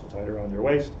the ropes tied around your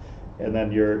waist, and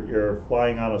then you're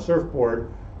flying on a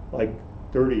surfboard like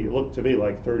 30, it looked to me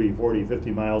like 30, 40,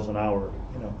 50 miles an hour,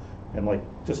 and like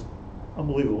just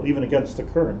unbelievable, even against the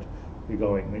current. You're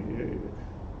going,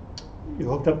 you're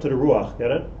hooked up to the ruach,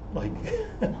 get it? Like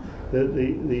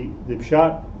the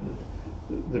pshat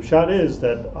is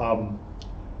that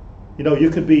you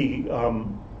could be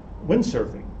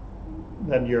windsurfing,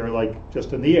 then you're like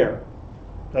just in the air.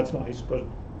 That's nice, but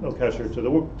no kasher to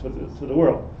the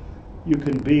world. You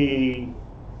can be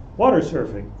water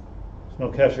surfing. There's no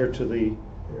kasher to the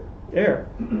air.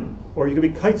 Or you could be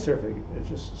kite surfing. It's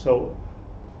just so.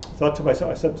 I thought to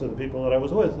myself. I said to the people that I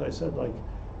was with. I said, like,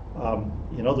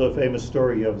 the famous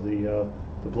story of the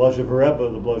Blazhev Rebbe.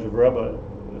 The Blazhev Rebbe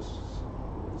was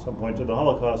at some point in the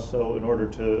Holocaust. So in order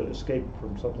to escape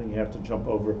from something, you have to jump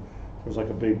over. There was like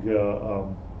a big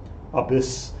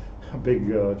abyss, a big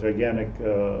gigantic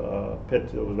pit.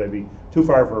 It was maybe too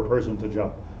far for a person to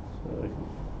jump. So,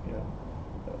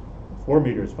 4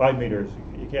 meters, 5 meters,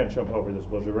 you can't jump over this.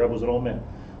 Blazhev Rebbe was an old man.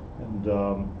 And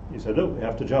he said, "No, we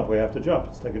have to jump.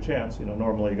 Let's take a chance.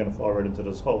 Normally you're going to fall right into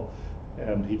this hole."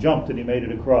 And he jumped and he made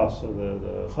it across. So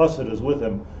the chassid is with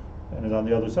him and is on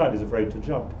the other side. He's afraid to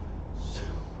jump. So,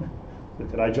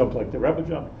 could I jump like the Rebbe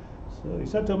jumped? So he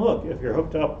said to him, "Look, if you're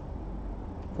hooked up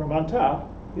from on top,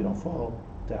 you don't fall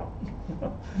down."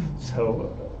 So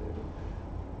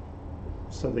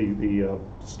the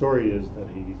story is that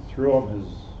he threw him his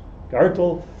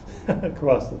gartel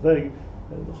across the thing,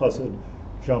 and the chassid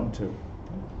jumped too.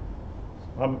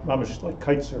 I'm like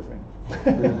kite surfing.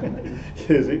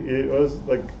 It was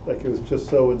like it was just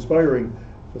so inspiring,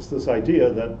 just this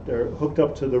idea that they're hooked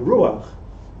up to the ruach,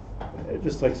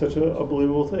 just like such an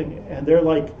unbelievable thing. And they're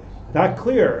like not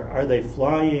clear. Are they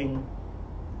flying?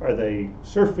 Are they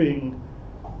surfing?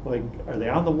 Like, are they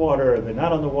on the water? Are they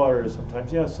not on the water?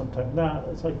 Sometimes yes, sometimes not.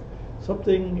 It's like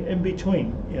something in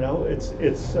between.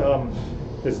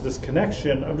 There's this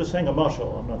connection. I'm just saying a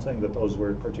mashal. I'm not saying that those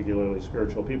were particularly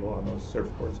spiritual people on those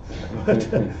surfboards, but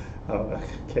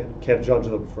can't judge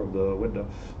them from the window.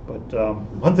 But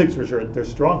one thing's for sure, they're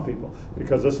strong people,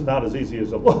 because this is not as easy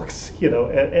as it looks.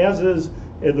 As is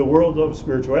in the world of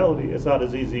spirituality, it's not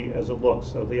as easy as it looks.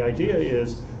 So the idea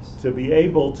is to be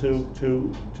able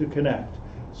to connect.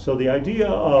 So the idea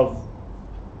of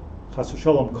chas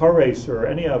v'sholom kares or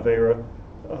any avera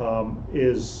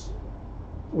is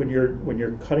when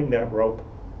you're cutting that rope,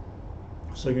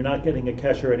 so you're not getting a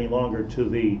kesher any longer to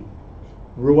the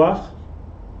ruach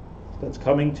that's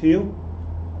coming to you,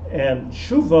 and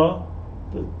tshuva,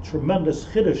 the tremendous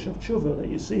chiddush of tshuva that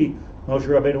you see, Moshe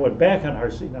Rabbeinu went back on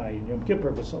Har Sinai in Yom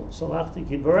Kippur, v'salachti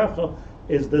kidvarecha,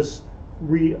 is this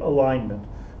realignment.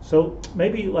 So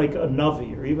maybe like a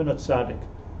navi or even a tzaddik,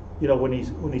 when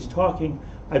he's talking,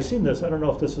 I've seen this. I don't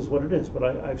know if this is what it is, but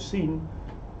I've seen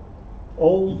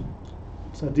old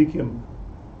tzaddikim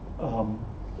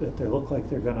that they look like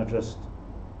they're gonna just,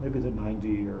 maybe they're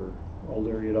 90 or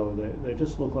older, they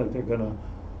just look like they're gonna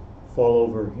fall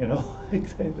over,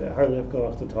 like they hardly have go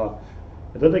off to talk.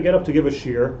 And then they get up to give a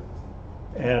shir,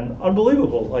 and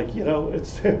unbelievable,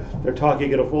 they're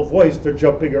talking in a full voice, they're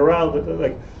jumping around,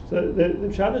 so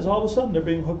the shot is all of a sudden they're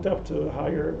being hooked up to a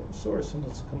higher source, and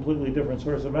it's a completely different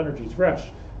source of energy. It's fresh,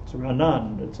 it's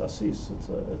Ranan, it's Asis,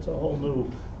 it's a whole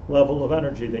new level of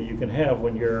energy that you can have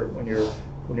when you're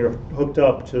hooked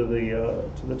up to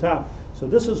the top. So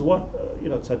this is what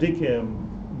tzaddikim,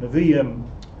 neviim.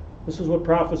 This is what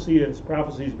prophecy is.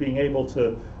 Prophecy is being able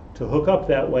to hook up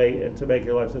that way and to make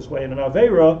your life this way. And an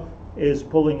avera is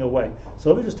pulling away. So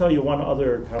let me just tell you one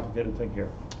other complicated thing here,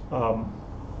 and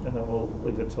then we'll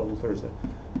leave it till Thursday.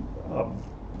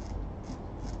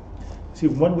 See,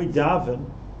 when we daven,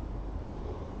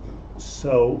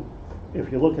 so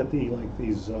if you look at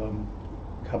these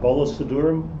Kabbalah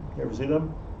Sidurim, you ever see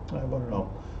them? I want to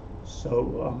know.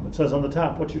 So it says on the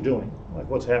top what you're doing, like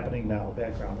what's happening now,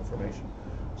 background information.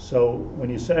 So when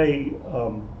you say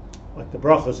like the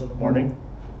brachas in the morning,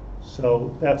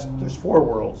 so there's 4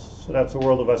 worlds. So that's the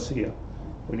world of Asiya.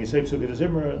 When you say Psukei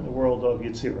Zimra, in the world of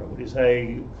Yetzirah. When you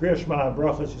say Kriya Shema and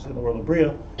brachas, you say in the world of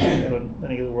Bria, and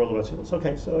then you get the world of Atzilus.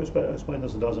 Okay, so I explained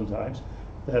this a dozen times,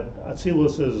 that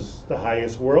Atzilus is the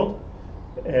highest world,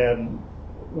 and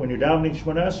when you're davening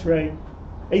Shemona Esrei,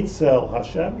 Eitzel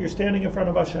Hashem, you're standing in front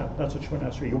of Hashem. That's what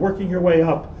Shemona Esrei. You're working your way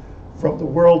up from the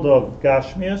world of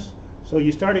Gashmias. So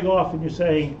you're starting off and you're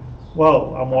saying,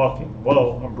 whoa, I'm walking.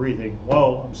 Whoa, I'm breathing.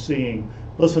 Whoa, I'm seeing.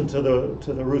 Listen to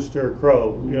the rooster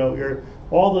crow. You know, you're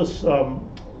all this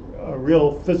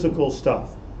real physical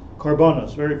stuff.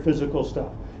 Karbonos, very physical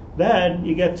stuff. Then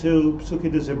you get to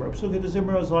Psukei Zimra. Psukei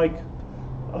Zimra is like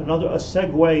a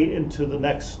segue into the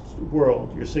next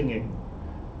world. You're singing,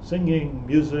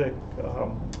 music.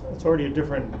 It's already a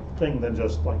different thing than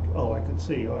just like, oh, I could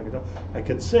see, oh, I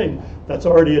could sing. That's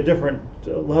already a different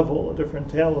level, a different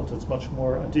talent. It's much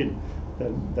more adin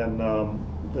than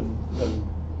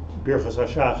Birchas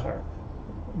HaShachar,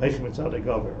 Meshim Tzaddik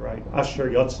Gaver, right? Asher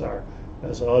Yotzar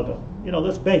as Adam. You know,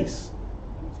 that's base.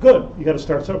 It's good. You got to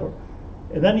start somewhere.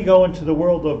 And then you go into the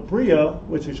world of Bria,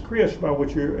 which is Kriya Shema,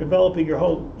 which you're enveloping your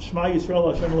whole Shema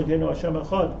Yisrael Hashem Elokeinu Hashem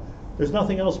Echad. There's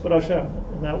nothing else but Hashem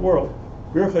in that world.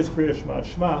 Bircha is Kriya Shema,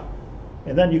 Shema,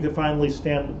 and then you can finally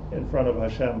stand in front of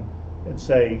Hashem and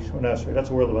say Shemona Esrei. That's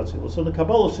the world of Atzilus. So the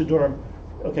Kabbalah Sidurim,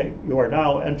 okay, you are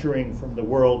now entering from the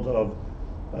world of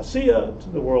Asiya to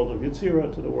the world of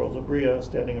Yetzirah to the world of Bria,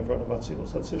 standing in front of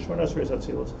Atzilus. That's Shemona Esrei is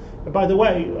Atzilus. And by the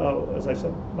way, as I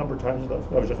said a number of times,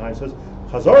 Rabbi Hachaim says,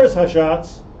 Chazaras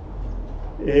Hashatz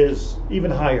is even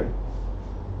higher.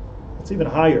 It's even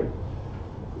higher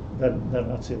than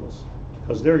Atzilus,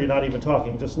 because there you're not even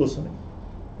talking, just listening.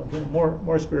 Okay,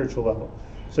 more spiritual level.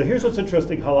 So here's what's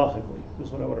interesting halachically. This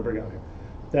is what I want to bring out here.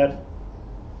 That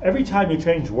every time you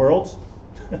change worlds,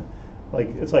 like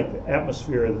it's like the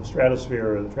atmosphere, the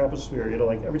stratosphere, or the troposphere. You know,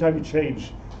 like every time you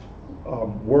change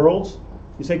worlds,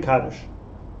 you say Kaddish.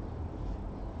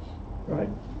 Right?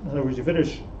 In other words, you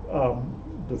finish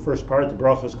the first part, the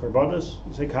brachas karbanos,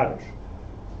 you say Kaddish.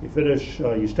 You finish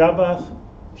Yishtabach.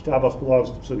 Yishtabach belongs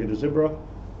to Psukei Zimra.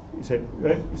 You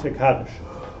say Kaddish.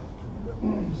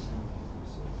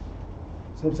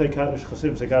 Some say Kaddish,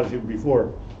 Chassidim say Kaddish even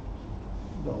before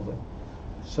the whole thing.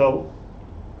 So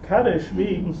Kaddish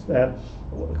means that,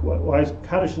 why is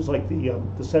Kaddish is like the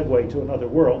segue to another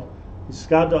world.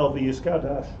 Yiskadal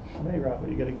v'yiskadash, Shmei Rabbi,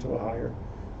 you're getting to a higher.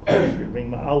 You're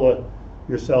being ma'ala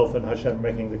yourself and Hashem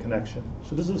making the connection.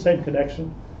 So this is the same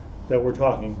connection that we're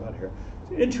talking about here.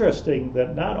 It's interesting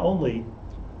that not only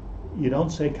you don't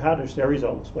say Kaddish, the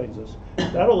Arizal explains this,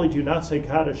 not only do you not say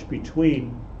Kaddish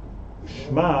between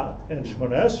Shema and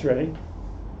Shemona Esrei,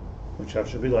 which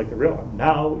should be like the real one.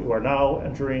 Now, you are now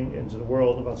entering into the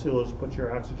world of Atzilus, put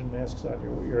your oxygen masks on,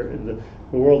 you're in the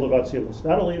world of Atzilus.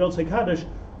 Not only you don't say Kaddish,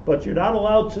 but you're not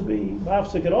allowed to be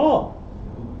mafsik at all.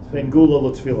 Ben Gula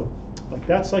L'Tfilah. Like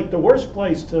that's like the worst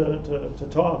place to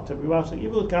talk, to be mafsik,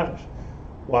 even with Kaddish.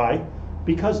 Why?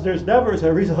 Because there's never, as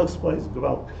Arizal explains,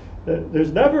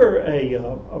 there's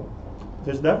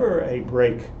never a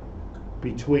break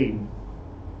between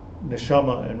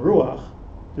neshama and ruach.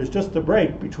 There's just a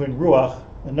break between ruach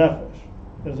and nefesh.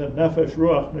 There's a nefesh,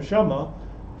 ruach, neshama.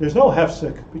 There's no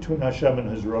hefsek between Hashem and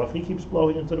his ruach. He keeps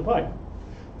blowing into the pipe.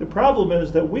 The problem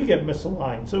is that we get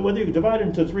misaligned. So whether you divide it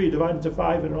into 3, divide it into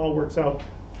 5, and it all works out,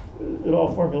 it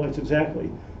all formulates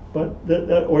exactly. But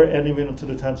and even into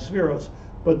the 10 spheros.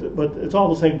 But it's all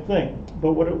the same thing.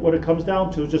 But what it comes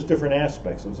down to is just different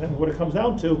aspects of it. And what it comes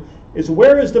down to is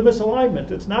where is the misalignment?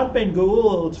 It's not Ben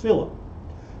Geula L'Tfilah,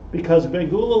 because Ben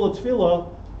Geula L'Tfilah,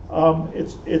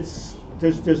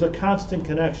 there's a constant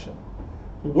connection.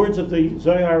 The words of the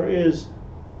Zohar is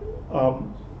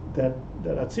that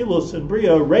Atzilus and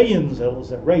Bria Reim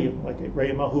Zelazeh, Reim, like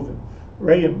Reim Ahuvim,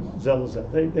 Reim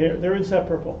Zelazeh. They're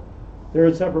inseparable. They're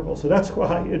inseparable. So that's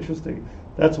why, interesting.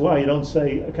 That's why you don't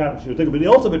say a Kaddish. You think it'd be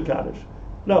the ultimate Kaddish.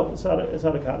 No, it's not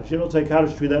a Kaddish. You don't say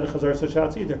Kaddish between that and Chazar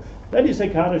Sashatz either. Then you say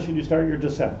Kaddish and you start your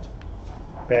descent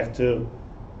back to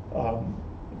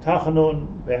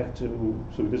Tachanun, back to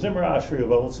Psukei Zimra, Ashri of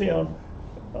Tzion,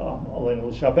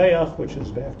 Aleinu L'Shabeach, which is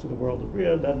back to the world of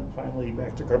Bria, then finally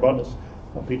back to Karbanis,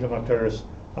 Pita Maktaris,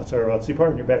 Atzar Atzipar,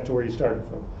 and you're back to where you started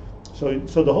from.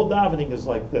 So the whole davening is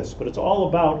like this, but it's all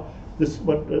about this.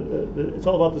 It's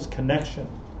all about this connection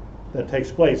that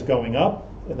takes place, going up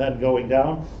and then going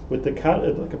down with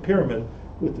like a pyramid,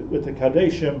 with the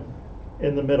kadeshim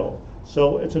in the middle.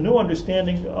 So it's a new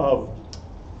understanding of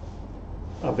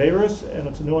Averis,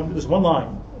 and there's one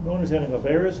line: a new understanding of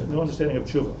Averis, a new understanding of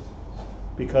tshuva.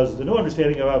 Because the new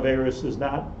understanding of Averis is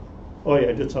not, oh yeah,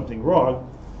 I did something wrong.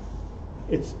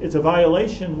 It's a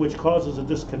violation which causes a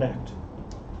disconnect.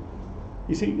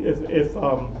 You see, if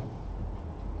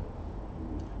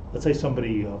let's say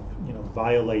somebody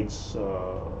violates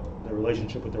their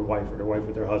relationship with their wife, or their wife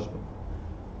with their husband,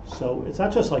 so it's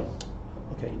not just like,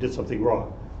 okay, you did something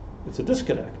wrong. It's a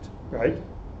disconnect, right?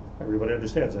 Everybody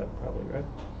understands that probably, right?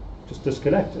 Just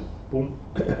disconnected. Boom.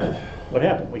 What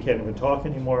happened? We can't even talk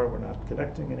anymore. We're not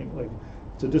connecting anymore. Like,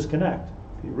 it's a disconnect.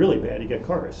 If you're really bad, you get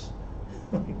chorus.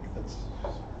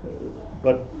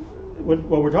 But what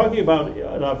we're talking about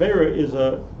in Avera is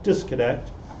a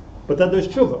disconnect, but then there's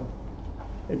tshuva.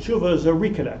 And tshuva is a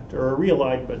reconnect or a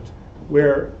realignment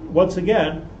where, once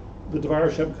again, the Dvar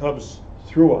Hashem comes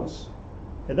through us.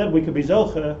 And then we can be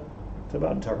Zelcha to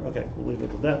Mount Torah. Okay, we'll leave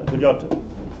it at that. Good job.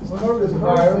 So is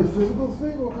fire a physical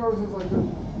thing, or how is it like this?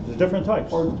 There's different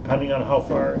types, depending on how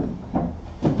far.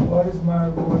 Why does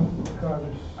Meyer warn the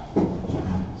Kaddish?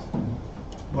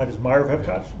 Why does Marv have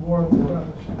Kaddish? Warn the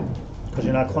Kaddish. Because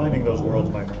you're not climbing those worlds,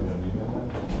 my friend.